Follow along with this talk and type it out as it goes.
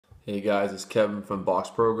Hey guys, it's Kevin from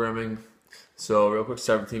Box Programming. So real quick,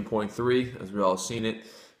 17.3, as we all seen it,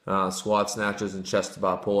 squat snatches and chest to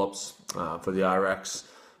bar pull-ups for the RX.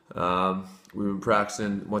 We've been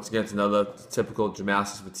practicing, once again, it's another typical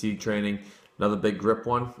gymnastics fatigue training, another big grip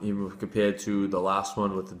one, even compared to the last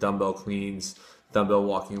one with the dumbbell cleans, dumbbell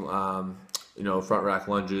walking, front rack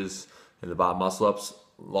lunges, and the bar muscle ups,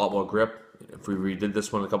 a lot more grip. If we redid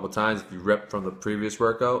this one a couple times, if you ripped from the previous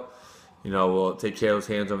workout, we'll take care of those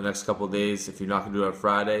hands over the next couple of days. If you're not going to do it on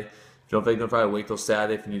Friday, if you don't think on Friday, wait till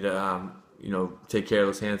Saturday. If you need to, take care of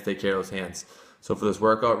those hands, take care of those hands. So for this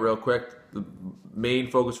workout, real quick, the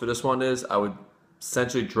main focus for this one is I would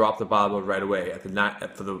essentially drop the barbell right away at the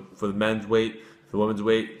night for the men's weight, for the women's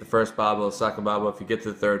weight, the first barbell, the second barbell. If you get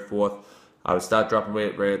to the third, fourth, I would start dropping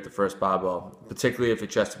weight right at the first barbell, particularly if your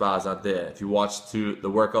chest to bar is not there. If you watch the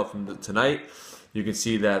workout from tonight, you can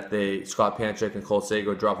see that Scott Panchik and Cole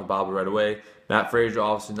Sago dropped the barbell right away. Matt Frazier,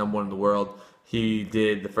 obviously #1 in the world, he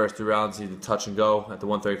did the first 3 rounds. He did touch and go at the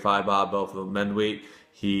 135 barbell for the men weight.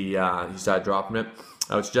 He started dropping it.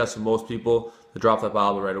 I would suggest for most people to drop that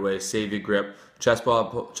barbell right away. Save your grip. Chest bar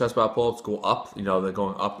pull-ups go up. They're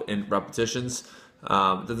going up in repetitions. It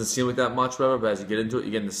doesn't seem like that much, whatever, but as you get into it,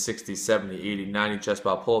 you get into 60, 70, 80, 90 chest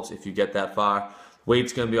bar pull-ups if you get that far.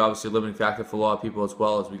 Weight's going to be obviously a limiting factor for a lot of people as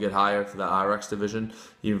well as we get higher for the RX division,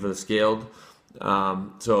 even for the scaled.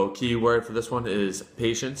 So key word for this one is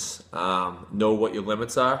patience. Know what your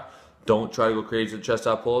limits are. Don't try to go crazy with chest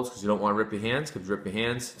out pulls because you don't want to rip your hands. Because if you rip your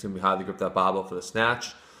hands, it's going to be hard to grip that barbell for the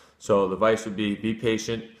snatch. So the advice would be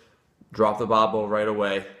patient, drop the barbell right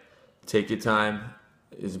away, take your time.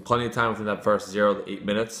 There's plenty of time within that first 0 to 8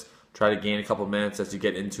 minutes. Try to gain a couple minutes as you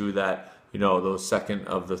get into that, those second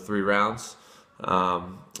of the 3 rounds.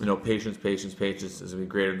 Patience is going to be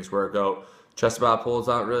great in this workout. Chest bar pulls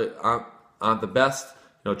aren't the best.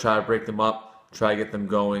 Try to break them up. Try to get them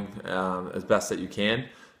going as best that you can.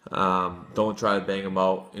 Don't try to bang them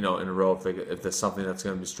out, in a row if there's something that's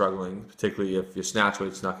going to be struggling, particularly if your snatch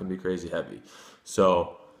weight's not going to be crazy heavy.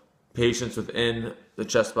 So patience within the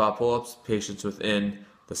chest bar pull-ups, patience within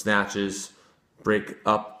the snatches. Break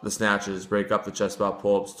up the snatches, break up the chest bar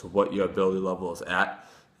pull-ups to what your ability level is at,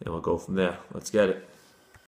 and we'll go from there. Let's get it.